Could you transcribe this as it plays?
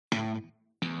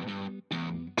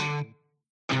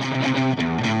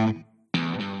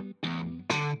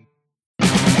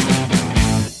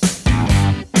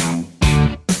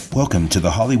Welcome to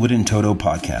the Hollywood in Toto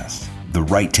podcast, the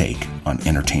right take on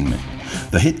entertainment.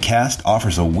 The HiT cast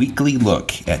offers a weekly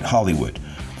look at Hollywood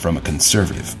from a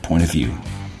conservative point of view.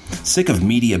 Sick of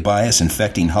media bias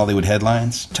infecting Hollywood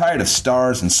headlines? Tired of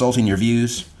stars insulting your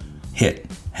views? HiT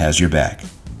has your back.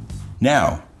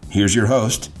 Now, here's your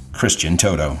host, Christian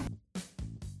Toto.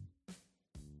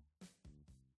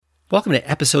 Welcome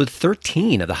to episode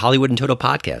 13 of the Hollywood in Toto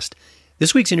podcast.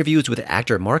 This week's interview is with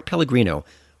actor Mark Pellegrino,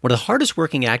 one of the hardest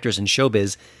working actors in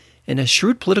showbiz and a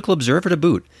shrewd political observer to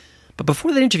boot. But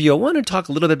before that interview, I want to talk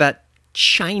a little bit about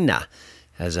China,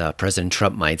 as President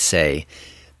Trump might say.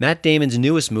 Matt Damon's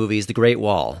newest movie is The Great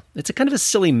Wall. It's a kind of a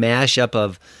silly mashup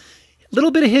of a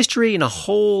little bit of history and a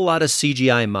whole lot of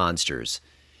CGI monsters.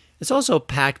 It's also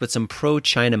packed with some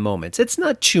pro-China moments. It's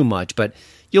not too much, but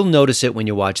you'll notice it when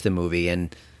you watch the movie,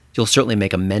 and you'll certainly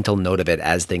make a mental note of it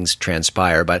as things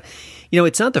transpire. But,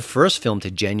 it's not the first film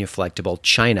to genuflect to both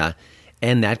China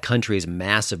and that country's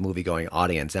massive movie-going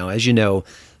audience. Now, as you know,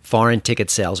 foreign ticket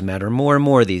sales matter more and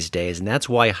more these days, and that's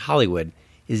why Hollywood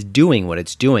is doing what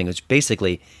it's doing. It's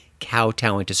basically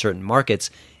kowtowing to certain markets,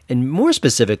 and more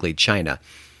specifically, China.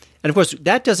 And of course,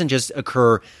 that doesn't just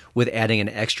occur with adding an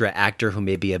extra actor who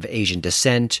may be of Asian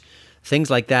descent. Things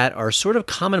like that are sort of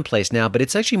commonplace now, but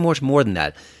it's actually much more than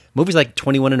that. Movies like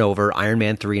 21 and Over, Iron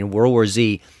Man 3, and World War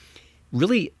Z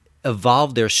really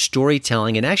evolved their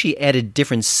storytelling and actually added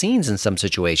different scenes in some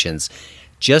situations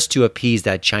just to appease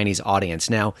that Chinese audience.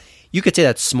 Now, you could say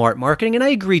that's smart marketing, and I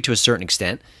agree to a certain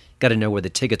extent. Got to know where the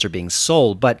tickets are being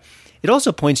sold, but it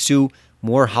also points to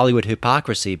more Hollywood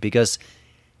hypocrisy because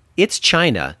it's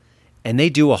China, and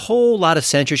they do a whole lot of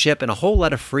censorship and a whole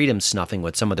lot of freedom snuffing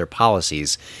with some of their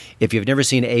policies. If you've never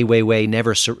seen Ai Weiwei,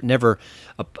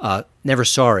 Never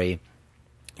Sorry,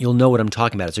 you'll know what I'm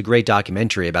talking about. It's a great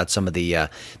documentary about some of the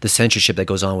censorship that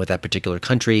goes on with that particular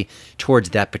country towards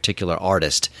that particular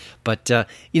artist. But,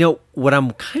 what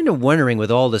I'm kind of wondering with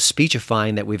all the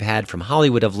speechifying that we've had from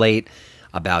Hollywood of late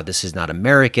about this is not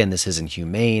American, this isn't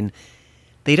humane,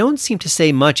 they don't seem to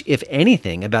say much, if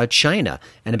anything, about China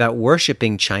and about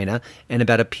worshiping China and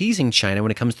about appeasing China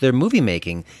when it comes to their movie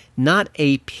making. Not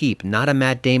a peep, not a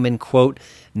Matt Damon quote,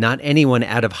 not anyone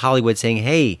out of Hollywood saying,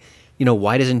 hey,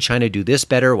 why doesn't China do this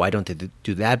better? Why don't they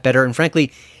do that better? And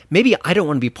frankly, maybe I don't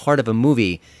want to be part of a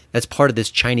movie that's part of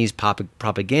this Chinese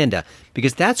propaganda,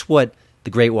 because that's what The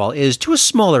Great Wall is, to a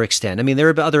smaller extent. I mean, there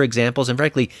are other examples, and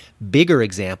frankly, bigger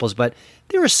examples, but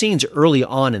there are scenes early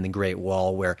on in The Great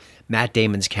Wall where Matt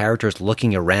Damon's character is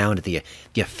looking around at the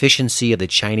efficiency of the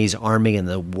Chinese army and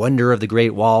the wonder of the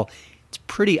Great Wall. It's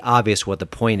pretty obvious what the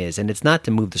point is, and it's not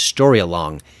to move the story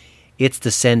along. It's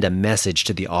to send a message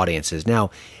to the audiences.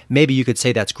 Now, maybe you could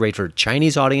say that's great for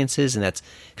Chinese audiences, and that's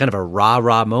kind of a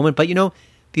rah-rah moment, but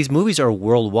these movies are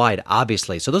worldwide,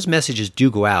 obviously, so those messages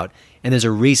do go out, and there's a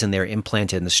reason they're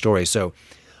implanted in the story. So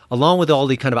along with all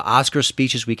the kind of Oscar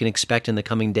speeches we can expect in the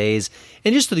coming days,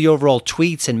 and just the overall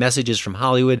tweets and messages from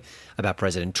Hollywood about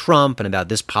President Trump and about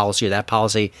this policy or that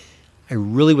policy, I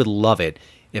really would love it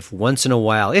if once in a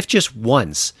while, if just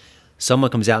once, someone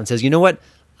comes out and says, you know what,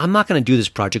 I'm not going to do this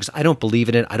project because I don't believe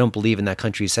in it, I don't believe in that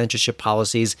country's censorship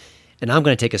policies, and I'm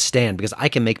going to take a stand because I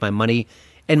can make my money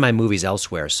and my movies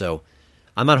elsewhere. So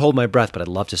I'm not holding my breath, but I'd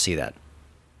love to see that.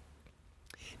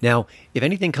 Now, if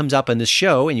anything comes up on this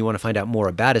show and you want to find out more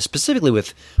about it, specifically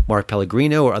with Mark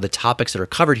Pellegrino or other topics that are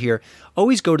covered here,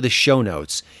 always go to the show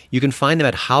notes. You can find them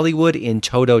at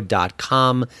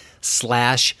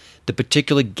hollywoodintoto.com/the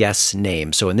particular guest's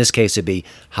name. So in this case, it'd be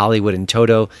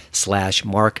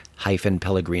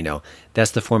hollywoodintoto/Mark-Pellegrino.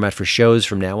 That's the format for shows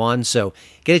from now on. So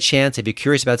get a chance. If you're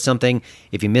curious about something,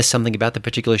 if you missed something about the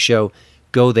particular show,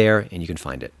 go there and you can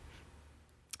find it.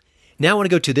 Now I want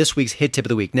to go to this week's HiT Tip of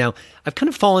the Week. Now, I've kind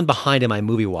of fallen behind in my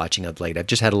movie watching of late. I've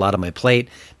just had a lot on my plate,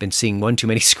 been seeing one too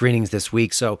many screenings this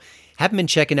week, so haven't been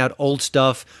checking out old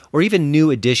stuff or even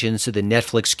new additions to the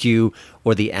Netflix queue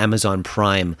or the Amazon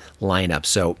Prime lineup.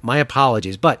 So my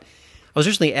apologies, but I was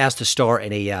recently asked to star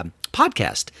in a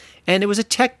podcast, and it was a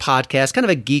tech podcast, kind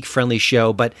of a geek-friendly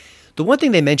show, but the one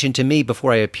thing they mentioned to me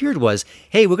before I appeared was,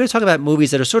 hey, we're going to talk about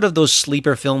movies that are sort of those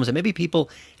sleeper films that maybe people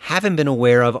haven't been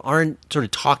aware of, aren't sort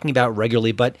of talking about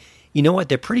regularly, but you know what?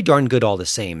 They're pretty darn good all the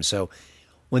same. So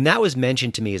when that was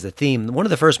mentioned to me as the theme, one of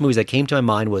the first movies that came to my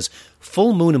mind was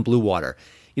Full Moon and Blue Water.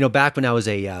 Back when I was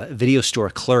a video store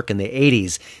clerk in the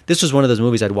 80s, this was one of those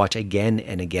movies I'd watch again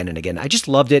and again and again. I just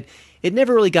loved it. It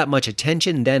never really got much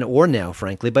attention then or now,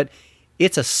 frankly, but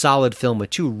it's a solid film with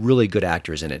two really good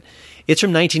actors in it. It's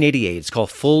from 1988. It's called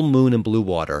Full Moon and Blue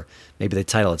Water. Maybe the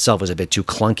title itself was a bit too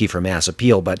clunky for mass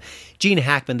appeal, but Gene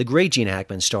Hackman, the great Gene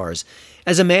Hackman, stars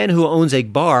as a man who owns a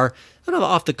bar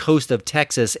off the coast of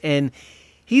Texas, and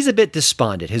He's a bit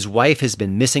despondent. His wife has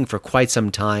been missing for quite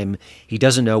some time. He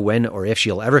doesn't know when or if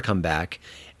she'll ever come back.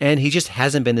 And he just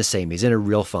hasn't been the same. He's in a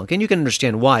real funk. And you can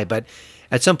understand why, but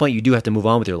at some point you do have to move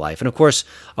on with your life. And of course,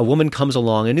 a woman comes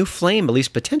along, a new flame, at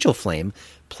least potential flame,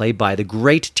 played by the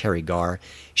great Terry Garr.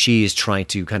 She is trying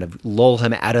to kind of lull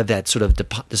him out of that sort of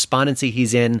despondency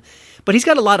he's in. But he's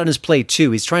got a lot on his plate,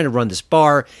 too. He's trying to run this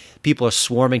bar. People are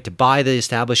swarming to buy the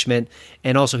establishment.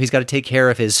 And also, he's got to take care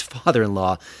of his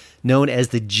father-in-law, known as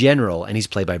the General, and he's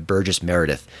played by Burgess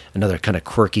Meredith, another kind of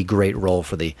quirky, great role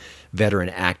for the veteran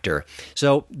actor.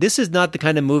 So this is not the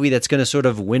kind of movie that's going to sort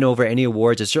of win over any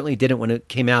awards. It certainly didn't when it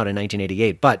came out in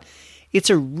 1988, but it's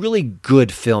a really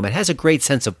good film. It has a great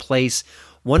sense of place,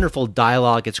 wonderful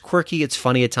dialogue. It's quirky, it's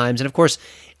funny at times, and of course,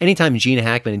 anytime Gene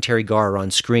Hackman and Terry Garr are on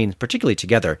screen, particularly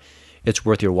together, it's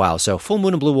worth your while. So Full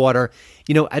Moon and Blue Water,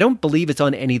 I don't believe it's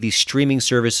on any of these streaming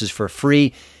services for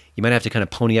free. You might have to kind of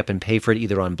pony up and pay for it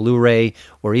either on Blu-ray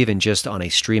or even just on a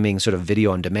streaming sort of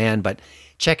video on demand, but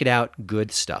check it out.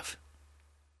 Good stuff.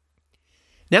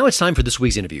 Now it's time for this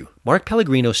week's interview. Mark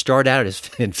Pellegrino started out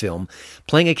in film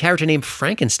playing a character named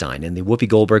Frankenstein in the Whoopi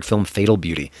Goldberg film Fatal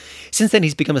Beauty. Since then,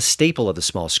 he's become a staple of the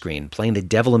small screen, playing the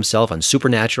devil himself on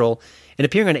Supernatural and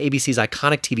appearing on ABC's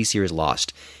iconic TV series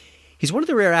Lost. He's one of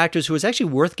the rare actors who is actually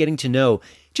worth getting to know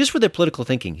just for their political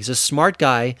thinking. He's a smart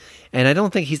guy, and I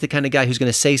don't think he's the kind of guy who's going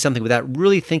to say something without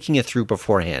really thinking it through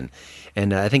beforehand.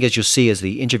 And I think as you'll see as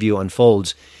the interview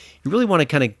unfolds, you really want to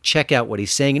kind of check out what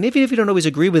he's saying. And even if you don't always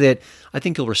agree with it, I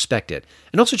think you'll respect it.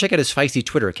 And also check out his feisty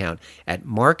Twitter account at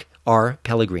Mark R.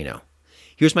 Pellegrino.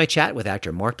 Here's my chat with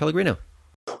actor Mark Pellegrino.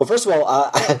 Well, first of all,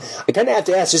 I kind of have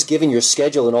to ask, just given your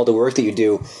schedule and all the work that you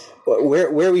do, where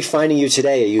are we finding you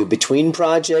today? Are you between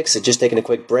projects? Just taking a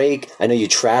quick break? I know you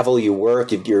travel, you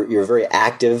work, you're very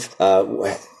active. How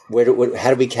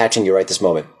are we catching you right this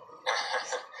moment?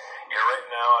 Right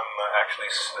now I'm actually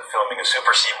filming a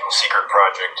super secret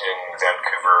project in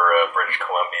Vancouver, British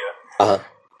Columbia. Uh-huh.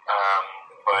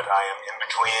 But I am in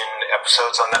between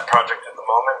episodes on that project at the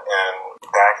moment and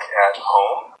back at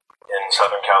home in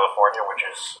Southern California, which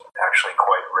is actually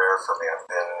quite rare for me. I've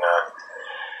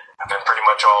been pretty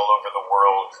much all over the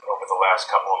world over the last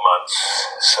couple of months,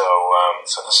 so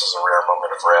this is a rare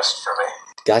moment of rest for me.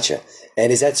 Gotcha.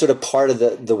 And is that sort of part of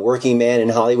the working man in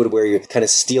Hollywood, where you kind of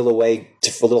steal away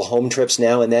for little home trips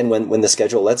now and then when the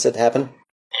schedule lets it happen?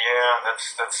 Yeah,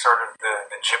 that's sort of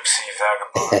the gypsy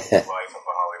vagabond life of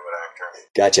a Hollywood actor.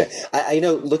 Gotcha. I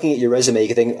know, looking at your resume, you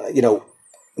can think,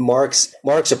 Mark's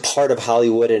a part of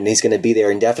Hollywood and he's going to be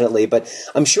there indefinitely. But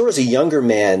I'm sure as a younger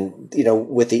man,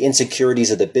 with the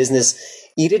insecurities of the business,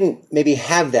 you didn't maybe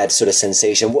have that sort of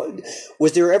sensation.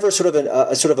 Was there ever sort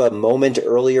of a moment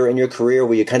earlier in your career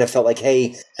where you kind of felt like,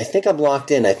 hey, I think I'm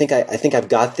locked in. I think I've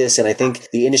got this, and I think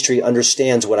the industry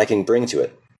understands what I can bring to it?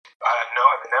 No,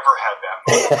 I've never had that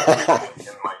moment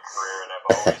in my career, and I've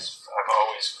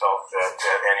always felt that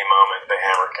at any moment the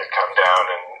hammer could come down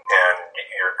and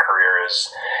your career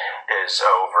is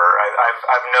over.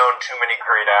 I've known too many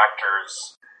great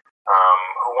actors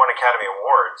who won Academy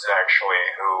Awards, actually,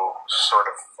 who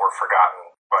sort of were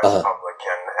forgotten by the public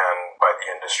and by the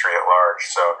industry at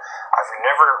large. So I've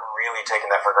never really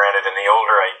taken that for granted, and the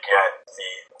older I get,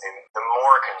 the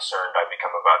more concerned I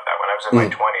become about that. When I was in my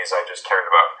 20s, I just cared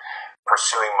about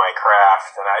pursuing my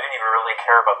craft, and I didn't even really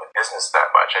care about the business that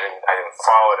much. I didn't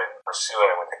follow it, I didn't pursue it.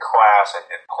 I went to class, I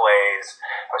did plays.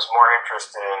 I was more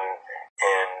interested in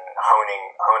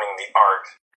honing the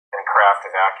art and craft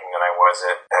of acting than I was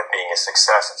at being a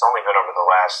success. It's only been over the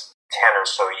last 10 or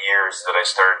so years that I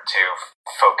started to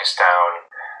focus down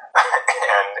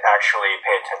and actually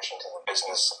pay attention to the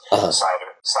business side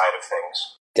of things.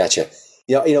 Gotcha.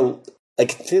 I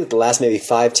feel like the last maybe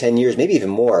 5-10 years, maybe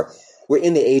even more, we're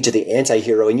in the age of the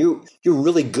anti-hero, and you're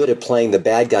really good at playing the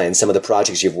bad guy in some of the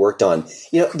projects you've worked on.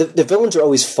 The villains are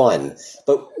always fun,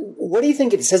 but what do you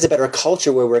think it says about our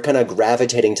culture where we're kind of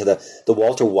gravitating to the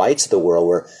Walter Whites of the world,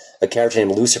 where a character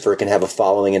named Lucifer can have a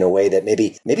following in a way that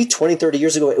maybe 20, 30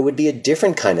 years ago it would be a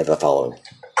different kind of a following? Yeah,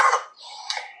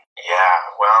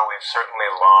 well, we've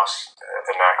certainly lost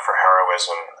the knack for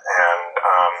heroism, and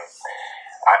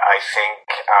I think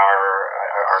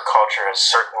our culture has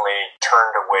certainly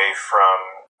turned away from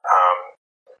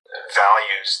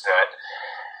values that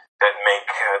make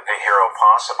the hero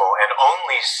possible, and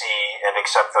only see and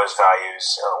accept those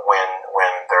values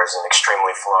when there's an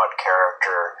extremely flawed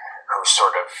character who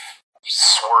sort of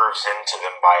swerves into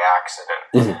them by accident.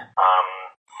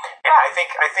 Yeah, I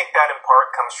think that in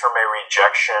part comes from a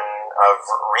rejection of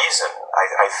reason.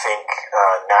 I think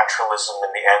naturalism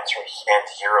and the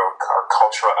anti-hero are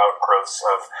cultural outgrowths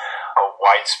of a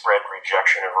widespread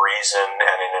rejection of reason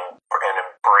and an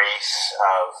embrace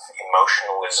of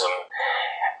emotionalism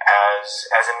as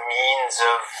a means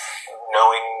of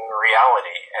knowing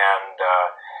reality. And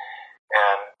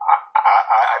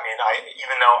I mean,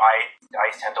 even though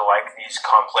I tend to like these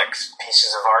complex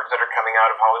pieces of art that are coming out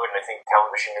of Hollywood, and I think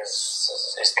television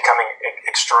is becoming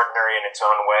extraordinary in its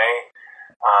own way.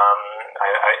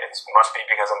 It must be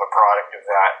because I'm a product of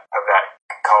that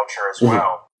culture as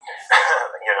well.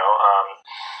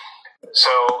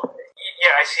 So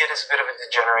yeah, I see it as a bit of a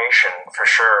degeneration for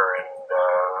sure,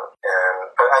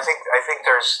 but I think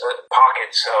there's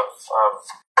pockets of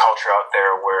culture out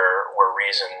there where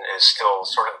reason is still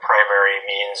sort of the primary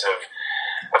means of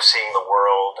seeing the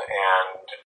world, and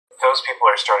those people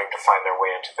are starting to find their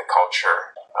way into the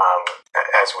culture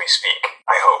as we speak,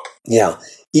 I hope. Yeah.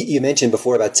 You mentioned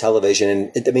before about television,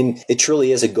 and it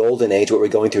truly is a golden age, what we're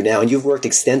going through now, and you've worked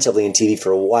extensively in TV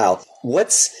for a while.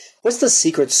 What's the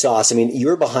secret sauce? I mean,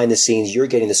 you're behind the scenes, you're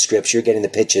getting the scripts, you're getting the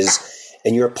pitches,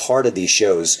 and you're a part of these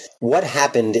shows. What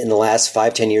happened in the last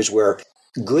 5-10 years where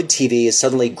good TV is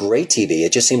suddenly great TV?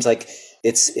 It just seems like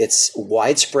it's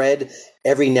widespread.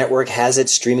 Every network has it.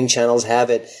 Streaming channels have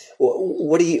it.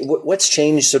 What's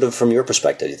changed sort of from your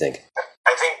perspective, do you think?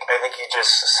 I think you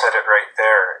just said it right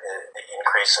there, the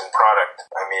increase in product.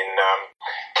 I mean,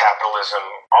 capitalism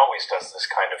always does this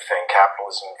kind of thing.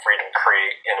 Capitalism, freedom,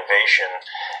 create innovation,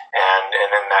 and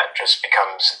then that just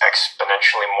becomes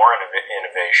exponentially more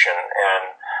innovation.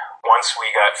 And once we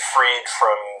got freed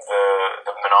from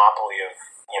the monopoly of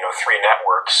 3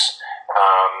 networks,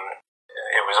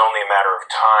 it was only a matter of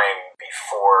time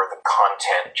before the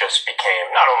content just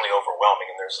became not only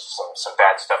overwhelming, and there's some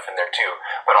bad stuff in there too,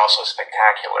 but also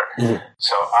spectacular. Mm-hmm.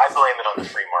 So I blame it on the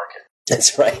free market.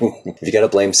 That's right. You got to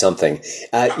blame something.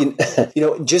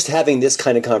 Just having this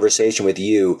kind of conversation with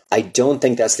you, I don't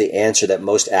think that's the answer that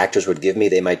most actors would give me.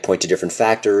 They might point to different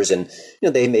factors, and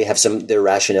they may have their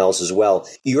rationales as well.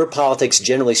 Your politics,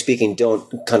 generally speaking, don't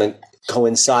kind of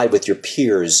coincide with your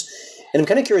peers. And I'm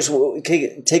kind of curious,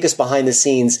 take us behind the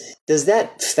scenes. Does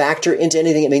that factor into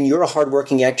anything? I mean, you're a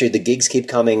hardworking actor. The gigs keep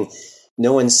coming.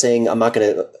 No one's saying, I'm not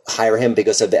going to hire him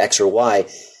because of the X or Y.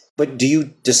 But do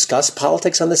you discuss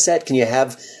politics on the set? Can you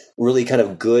have really kind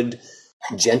of good,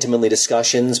 gentlemanly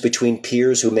discussions between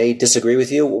peers who may disagree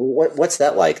with you? What's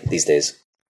that like these days?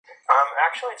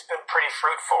 Actually, it's been pretty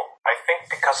fruitful. I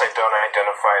think because I don't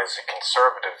identify as a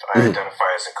conservative, I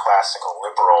identify as a classical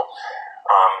liberal.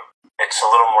 It's a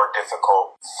little more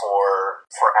difficult for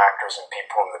actors and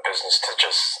people in the business to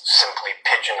just simply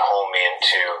pigeonhole me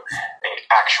into the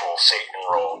actual Satan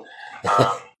role.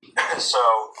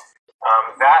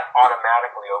 That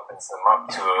automatically opens them up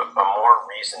to a more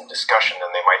reasoned discussion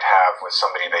than they might have with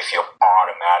somebody they feel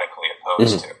automatically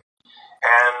opposed to.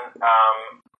 And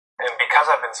because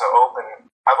I've been so open,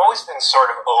 I've always been sort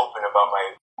of open about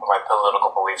my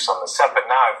political beliefs on the set, but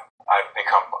now I've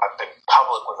been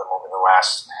public with them over the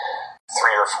last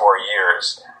 3 or 4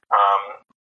 years.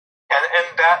 And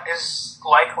that is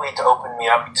likely to open me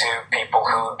up to people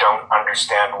who don't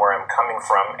understand where I'm coming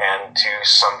from and to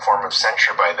some form of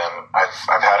censure by them.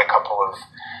 I've had a couple of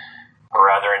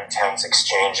rather intense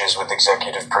exchanges with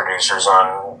executive producers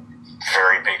on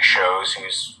very big shows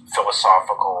whose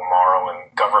philosophical, moral,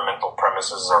 and governmental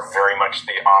premises are very much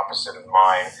the opposite of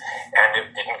mine, and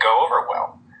it didn't go over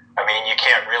well. I mean, you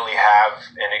can't really have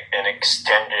an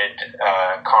extended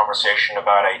conversation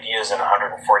about ideas in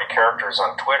 140 characters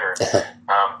on Twitter,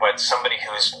 but somebody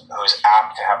who's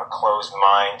apt to have a closed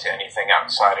mind to anything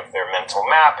outside of their mental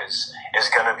map is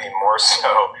going to be more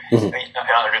so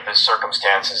under the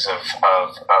circumstances of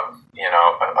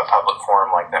a public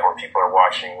forum like that, where people are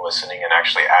watching, listening, and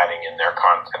actually adding in their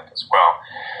content as well.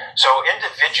 So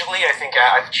individually, I think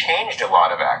I've changed a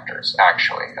lot of actors.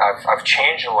 Actually, I've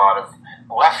changed a lot of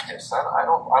leftists. I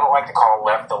don't like to call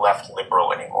the left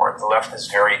liberal anymore. The left is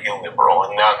very illiberal,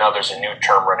 and now there's a new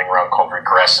term running around called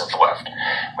regressive left,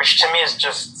 which to me is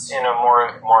just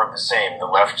more of the same. The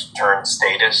left turned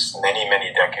statist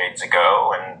many decades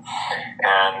ago, and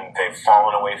they've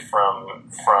fallen away from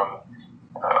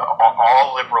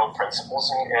all liberal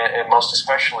principles, and most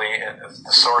especially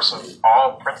the source of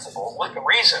all principles,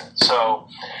 reason. So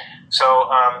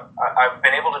I've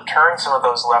been able to turn some of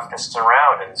those leftists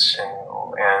around, and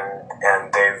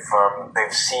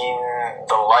they've seen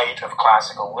the light of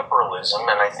classical liberalism,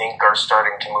 and I think are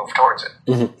starting to move towards it.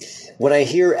 Mm-hmm. When I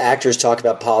hear actors talk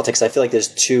about politics, I feel like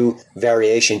there's 2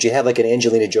 variations. You have like an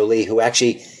Angelina Jolie who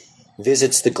actually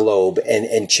visits the globe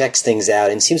and checks things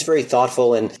out and seems very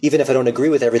thoughtful. And even if I don't agree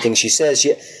with everything she says,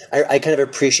 I kind of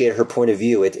appreciate her point of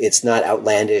view. It's not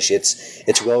outlandish.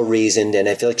 It's well reasoned, and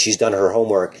I feel like she's done her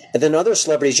homework. And then other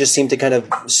celebrities just seem to kind of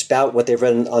spout what they've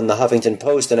read on the Huffington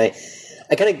Post, and I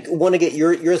I kind of want to get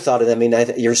your thought on that. I mean,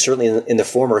 you're certainly in the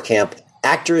former camp.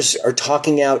 Actors are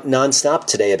talking out nonstop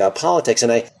today about politics,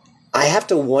 and I have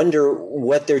to wonder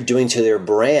what they're doing to their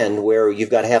brand, where you've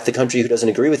got half the country who doesn't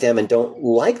agree with them and don't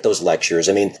like those lectures.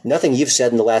 I mean, nothing you've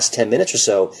said in the last 10 minutes or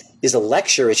so is a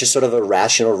lecture. It's just sort of a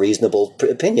rational, reasonable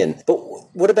opinion. But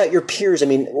what about your peers? I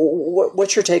mean,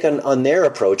 what's your take on their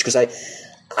approach? Because I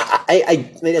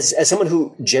mean, as someone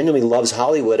who genuinely loves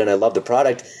Hollywood and I love the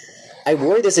product, I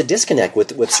worry there's a disconnect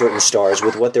with certain stars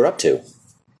with what they're up to.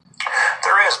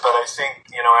 There is, but I think,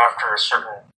 after a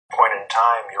certain point in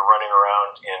time, you're running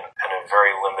around in a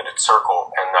very limited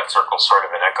circle, and that circle's sort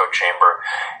of an echo chamber,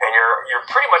 and you're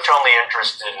pretty much only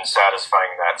interested in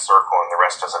satisfying that circle, and the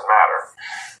rest doesn't matter.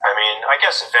 I mean, I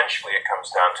guess eventually it comes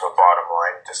down to a bottom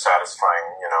line, to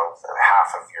satisfying,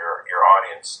 half of your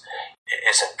audience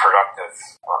isn't productive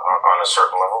on a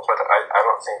certain level, but I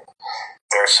don't think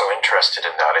they're so interested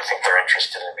in that. I think they're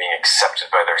interested in being accepted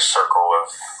by their circle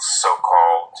of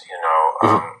so-called,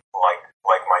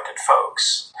 like-minded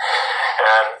folks,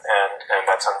 and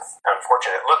that's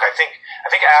unfortunate. Look, I think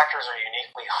actors are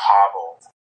uniquely hobbled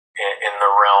in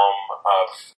the realm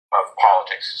of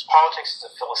politics. Politics is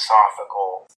a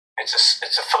philosophical. It's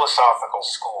a philosophical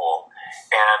school,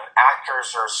 and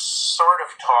actors are sort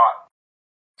of taught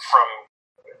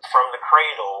from the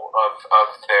cradle of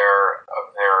their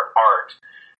art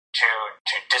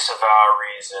to disavow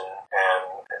reason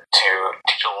and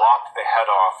to lop the head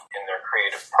off in their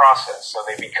creative process. So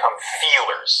they become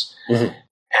feelers, and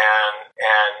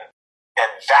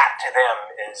that to them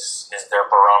is their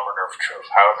barometer of truth.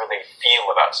 However they feel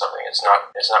about something, it's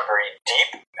not very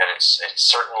deep, and it's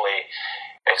certainly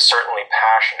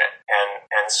passionate,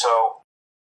 and so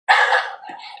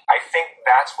I think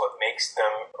that's what makes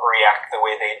them react the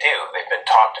way they do. They've been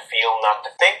taught to feel, not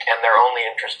to think, and they're only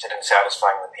interested in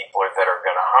satisfying the people that are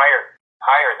going to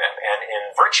hire them, and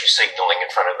in virtue signaling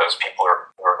in front of those people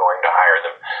who are going to hire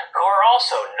them, who are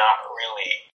also not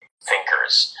really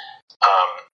thinkers.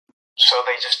 So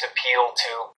they just appeal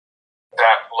to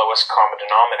that lowest common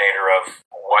denominator of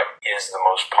what is the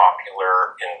most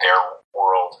popular in their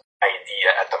world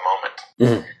idea at the moment.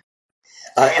 Mm-hmm.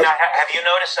 Have you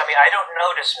noticed? I mean, I don't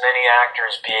notice many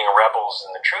actors being rebels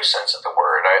in the true sense of the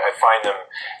word. I find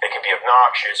they can be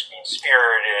obnoxious,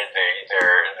 mean-spirited,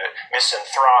 they're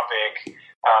misanthropic,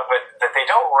 but that they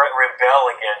don't rebel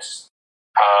against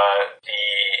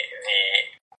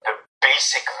the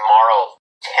basic moral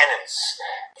tenets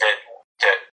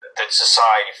that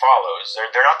society follows.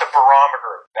 They're not the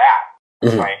barometer of that.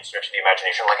 Mm-hmm. By any stretch of the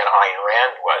imagination, like an Ayn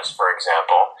Rand was, for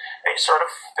example. They sort of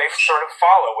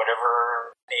follow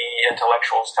whatever the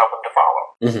intellectuals tell them to follow.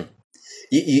 Mm-hmm.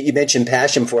 You mentioned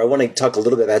passion before. I want to talk a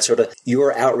little bit about sort of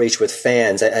your outreach with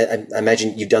fans. I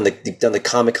imagine you've done the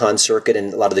Comic-Con circuit,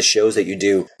 and a lot of the shows that you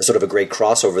do are sort of a great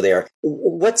crossover there.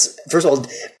 First of all,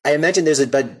 I imagine there's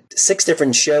about 6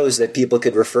 different shows that people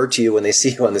could refer to you when they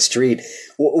see you on the street.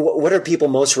 What are people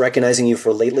most recognizing you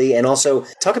for lately? And also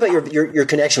talk about your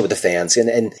connection with the fans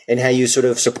and how you sort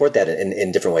of support that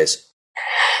in different ways.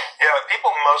 Yeah,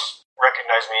 people most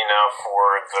recognize me now for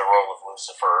the role of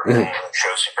Lucifer in the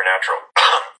show Supernatural.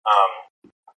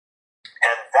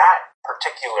 And that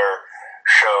particular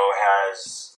show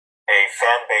has a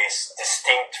fan base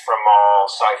distinct from all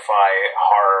sci-fi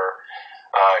horror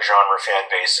genre fan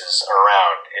bases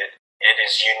around. It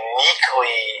is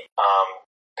uniquely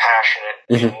passionate,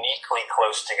 uniquely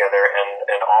close together,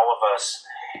 and all of us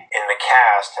in the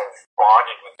cast have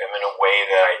bonded with them in a way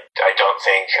that I don't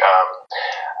think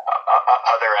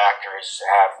other actors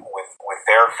have with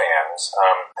their fans.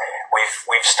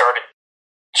 We've started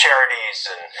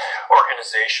charities and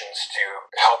organizations to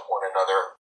help one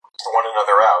another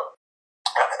out.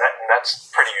 And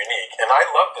that's pretty unique. And I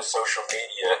love the social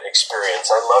media experience.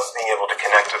 I love being able to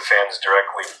connect with fans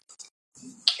directly,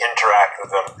 interact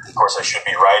with them. Of course, I should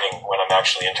be writing when I'm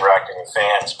actually interacting with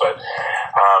fans, but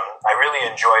I really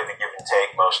enjoy the give and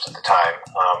take most of the time.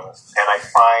 And I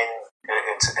find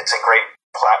it's a great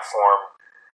platform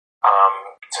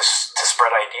to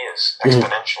spread ideas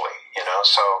exponentially,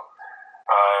 So,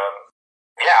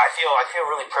 yeah, I feel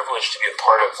really privileged to be a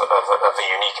part of a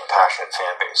unique and passionate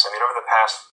fan base. I mean, over the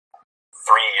past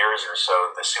 3 years or so,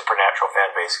 the Supernatural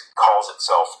fan base calls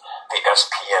itself the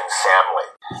SPN family,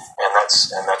 and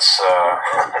that's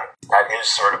that is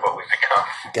sort of what we've become.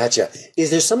 Gotcha.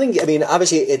 Is there something? I mean,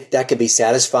 obviously, that could be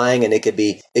satisfying, and it could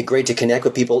be great to connect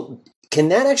with people. Can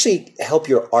that actually help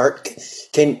your art?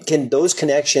 Can those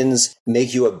connections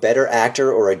make you a better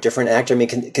actor or a different actor? I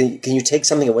mean, can you take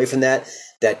something away from that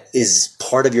is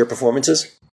part of your performances?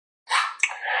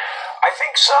 I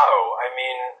think so. I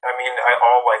mean, I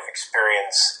all like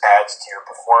experience adds to your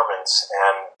performance,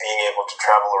 and being able to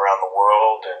travel around the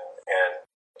world and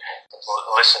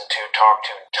listen to, talk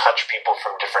to, touch people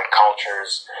from different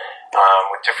cultures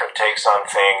with different takes on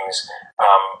things,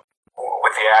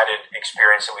 with the added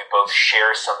experience that we both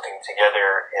share something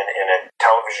together in a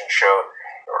television show,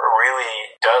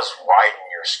 really does widen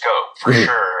your scope for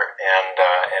sure, and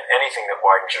anything that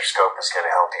widens your scope is going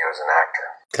to help you as an actor.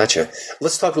 Gotcha.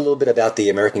 Let's talk a little bit about the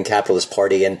American Capitalist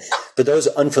Party, and for those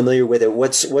unfamiliar with it,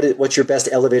 what's your best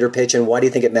elevator pitch, and why do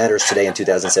you think it matters today in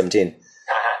 2017?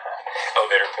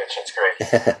 Elevator pitch, that's great.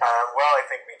 Well, I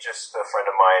think a friend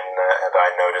of mine and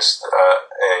I noticed a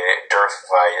dearth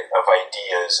of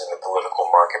ideas in the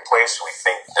political marketplace. We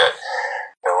think that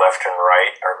the left and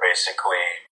right are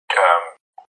basically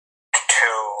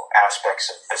two aspects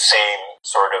of the same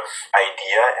sort of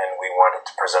idea, and we wanted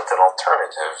to present an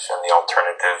alternative. And the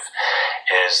alternative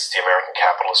is the American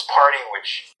Capitalist Party,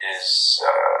 which is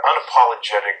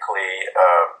unapologetically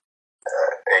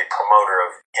a promoter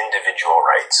of individual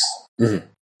rights.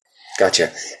 Mm-hmm.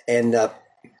 Gotcha. And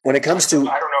when it comes to,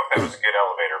 I don't know if that was a good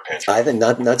elevator pitch. I think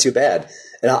not too bad.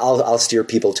 And I'll steer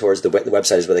people towards the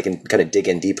websites where they can kind of dig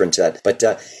in deeper into that. But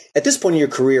at this point in your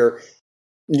career,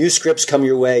 new scripts come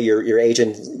your way. Your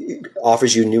agent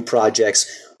offers you new projects.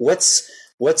 What's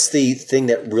the thing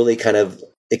that really kind of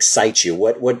excites you?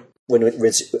 When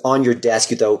it's on your desk,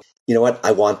 you thought, you know what,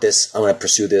 I want this. I want to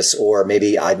pursue this, or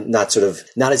maybe I'm not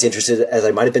as interested as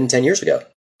I might have been 10 years ago.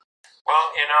 Well,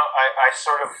 I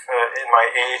sort of in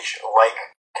my age like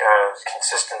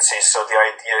consistency. So the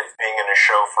idea of being in a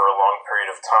show for a long period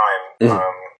of time,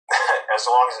 as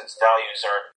long as its values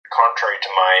aren't contrary to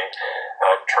mine,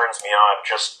 turns me on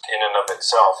just in and of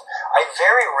itself. I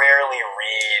very rarely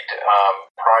read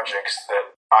projects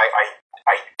that I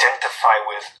identify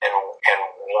with and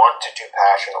want to do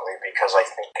passionately, because I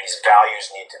think these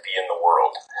values need to be in the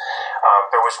world.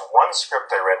 There was one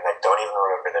script I read, and I don't even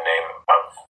remember the name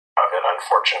of it,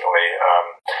 unfortunately,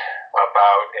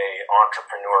 about a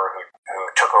entrepreneur who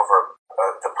took over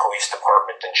the police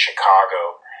department in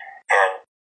Chicago and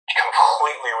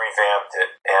completely revamped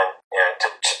it, and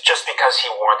just because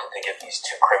he wanted to get these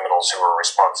two criminals who were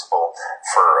responsible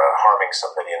for harming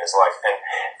somebody in his life. And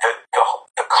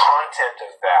the content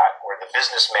of that, where the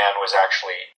businessman was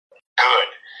actually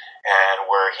good, and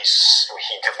where he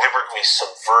deliberately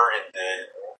subverted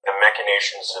the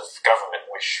machinations of government,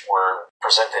 which were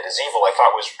presented as evil, I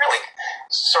thought was really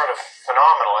sort of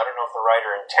phenomenal. I don't know if the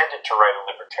writer intended to write a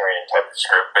libertarian type of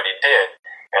script, but he did.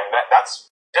 And that's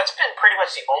been pretty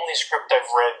much the only script I've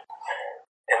read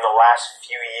in the last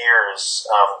few years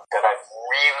that I've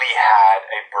really had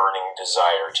a burning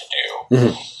desire to do.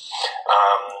 Mm-hmm.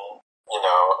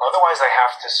 Otherwise I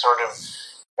have to sort of...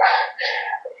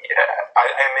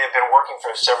 I may have been working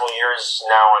for several years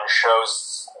now on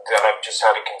shows that I've just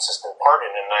had a consistent part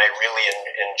in, and I really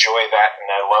enjoy that, and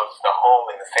I love the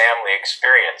home and the family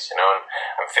experience, and I'm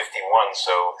 51,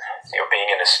 so being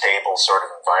in a stable sort of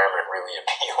environment really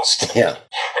appeals to me.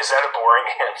 Is that a boring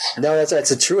answer? No,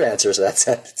 that's a true answer, so that's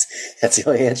the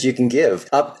only answer you can give.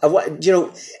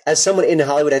 As someone in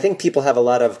Hollywood, I think people have a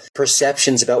lot of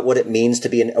perceptions about what it means to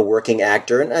be a working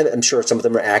actor, and I'm sure some of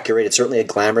them are accurate. It's certainly a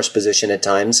glamorous position at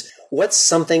times. What's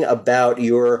something about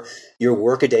your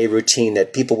workaday routine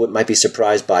that people might be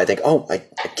surprised by? Think, oh, I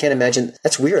can't imagine.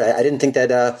 That's weird. I didn't think that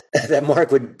that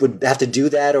Mark would have to do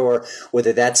that, or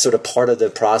whether that's sort of part of the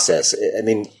process. I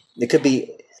mean, it could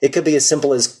be as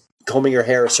simple as combing your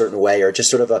hair a certain way, or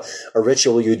just sort of a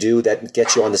ritual you do that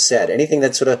gets you on the set. Anything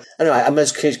that sort of, I don't know. I'm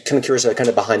just kind of curious about kind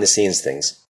of behind the scenes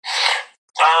things.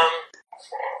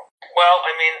 Well,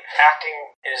 I mean,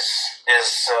 acting is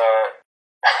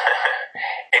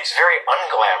it's very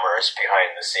unglamorous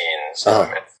behind the scenes.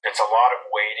 It's a lot of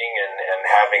waiting and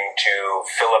having to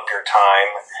fill up your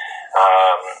time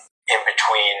in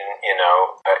between,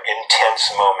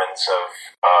 intense moments of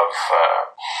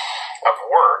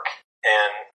work.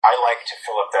 And I like to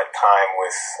fill up that time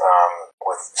with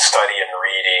study and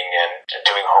reading and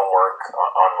doing homework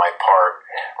on my part,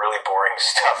 really boring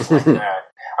stuff like that.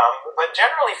 But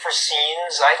generally for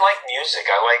scenes, I like music.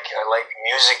 I like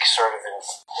music sort of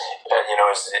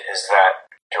is that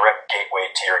direct gateway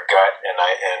to your gut, and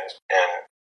I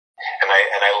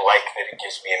like that it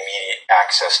gives me immediate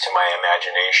access to my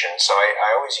imagination. So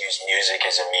I always use music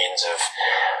as a means of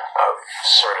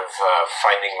sort of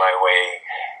finding my way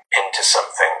into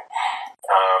something.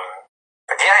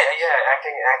 But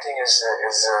acting is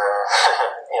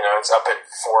it's up at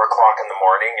 4:00 in the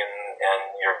morning and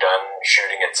you're done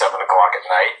shooting at 7:00 at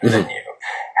night, and then you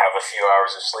have a few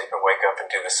hours of sleep and wake up and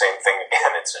do the same thing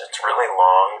again. It's really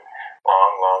long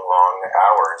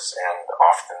hours, and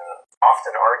often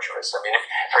often arduous. I mean,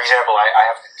 for example, I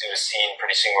have to do a scene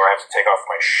pretty soon where I have to take off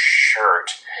my shirt.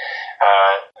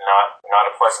 Not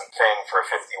a pleasant thing for a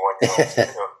 51-year-old to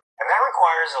do. And that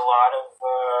requires a lot of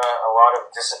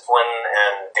discipline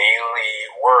and daily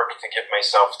work to get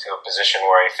myself to a position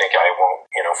where I think I won't,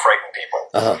 frighten people.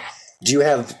 Uh-huh. Do you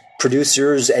have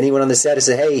producers, anyone on the set, who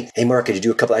say, "Hey, Mark, could you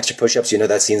do a couple extra push-ups?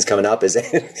 That scene's coming up." Does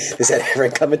that ever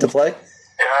come into play?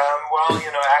 Well,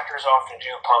 actors often do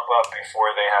pump up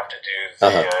before they have to do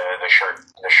the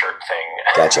shirt thing.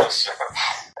 Gotcha. So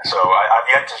I've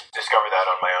yet to discover that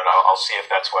on my own. I'll see if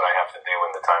that's what I have to do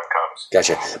when the time comes.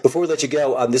 Gotcha. Before we let you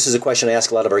go, this is a question I ask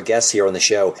a lot of our guests here on the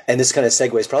show, and this kind of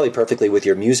segues probably perfectly with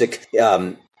your music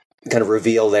kind of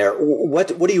reveal there.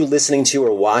 What are you listening to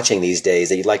or watching these days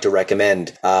that you'd like to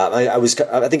recommend? I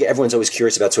think everyone's always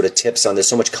curious about sort of tips on. There's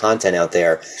so much content out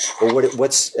there. But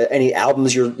what's any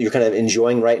albums you're kind of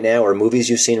enjoying right now, or movies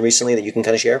you've seen recently that you can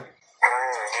kind of share? Well,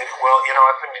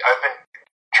 I've been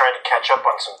trying to catch up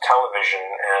on some television,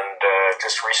 and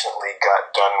just recently got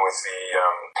done with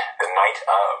the Night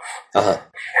of. Uh-huh.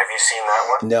 Have you seen that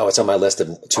one? No, it's on my list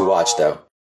to watch though.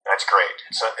 That's great.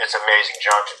 It's amazing.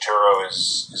 John Turturro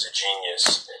is a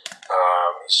genius.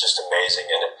 He's just amazing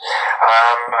in it.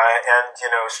 And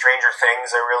Stranger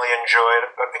Things I really enjoyed.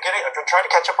 I've been trying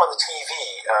to catch up on the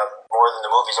TV more than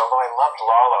the movies. Although I loved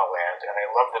La La Land, and I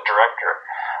love the director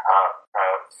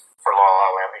for La La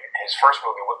Land. His first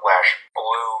movie, Whiplash,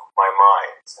 blew my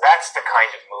mind. That's the kind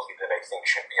of movie that I think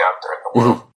should be out there in the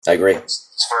world. Mm-hmm. I agree.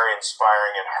 It's very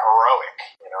inspiring and heroic.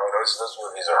 Those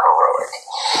movies are heroic.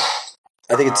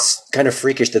 I think it's kind of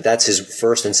freakish that's his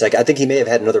first and second. I think he may have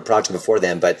had another project before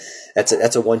then, but that's a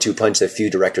 1-2 punch that few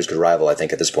directors could rival, I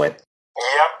think, at this point. Yep.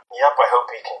 I hope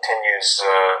he continues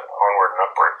onward and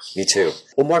upward. Me too.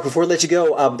 Well, Mark, before I let you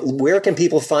go, where can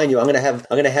people find you? I'm going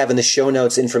to have in the show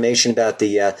notes information about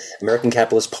the American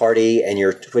Capitalist Party and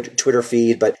your Twitter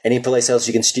feed, but any place else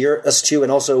you can steer us to,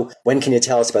 and also when can you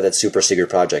tell us about that super secret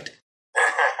project?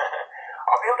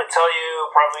 I'll be able to tell you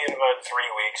probably in about 3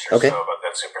 weeks or so about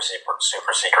that super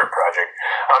secret project.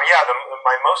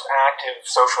 My most active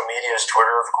social media is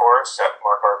Twitter, of course, at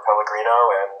Mark Pellegrino,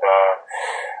 and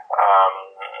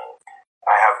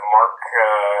I have Mark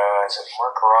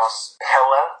Ross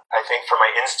Pella, I think, for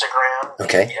my Instagram.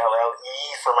 Okay.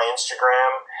 PLLE for my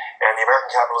Instagram, and the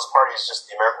American Capitalist Party is just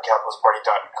the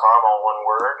AmericanCapitalistParty.com, all one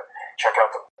word. Check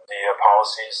out the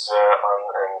policies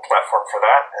and platform for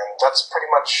that, and that's pretty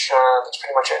much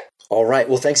it. All right.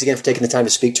 Well, thanks again for taking the time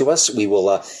to speak to us. We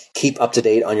will keep up to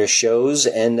date on your shows,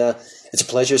 and it's a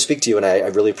pleasure to speak to you. And I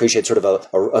really appreciate sort of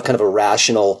a kind of a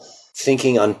rational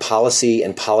thinking on policy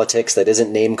and politics that isn't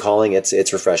name calling. It's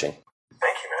refreshing.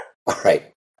 Thank you, man. All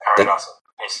right. Awesome.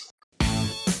 Peace.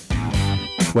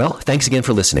 Well, thanks again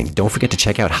for listening. Don't forget to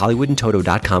check out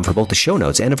HollywoodandToto.com for both the show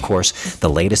notes and, of course, the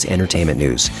latest entertainment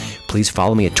news. Please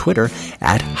follow me at Twitter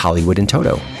at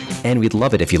HollywoodandToto. And we'd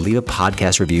love it if you leave a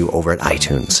podcast review over at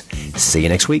iTunes. See you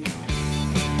next week.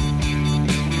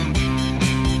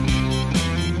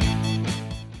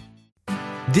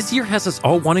 This year has us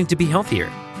all wanting to be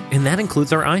healthier, and that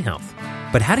includes our eye health.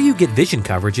 But how do you get vision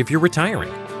coverage if you're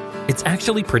retiring? It's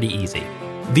actually pretty easy.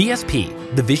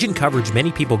 VSP, the vision coverage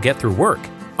many people get through work,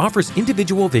 offers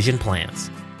individual vision plans.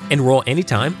 Enroll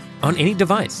anytime, on any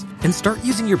device, and start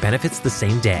using your benefits the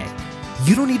same day.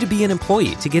 You don't need to be an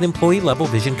employee to get employee-level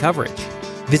vision coverage.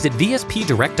 Visit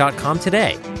VSPDirect.com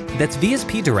today. That's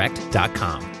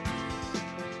VSPDirect.com.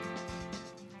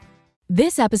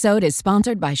 This episode is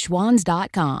sponsored by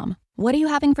Schwans.com. What are you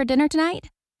having for dinner tonight?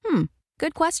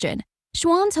 Good question.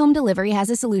 Schwann's Home Delivery has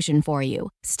a solution for you.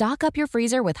 Stock up your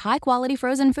freezer with high-quality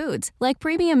frozen foods like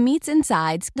premium meats and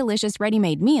sides, delicious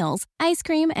ready-made meals, ice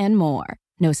cream, and more.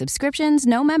 No subscriptions,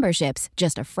 no memberships,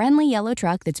 just a friendly yellow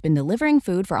truck that's been delivering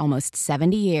food for almost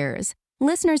 70 years.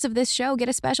 Listeners of this show get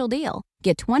a special deal.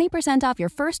 Get 20% off your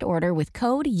first order with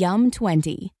code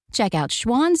YUM20. Check out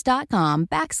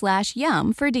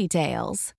schwans.com/YUM for details.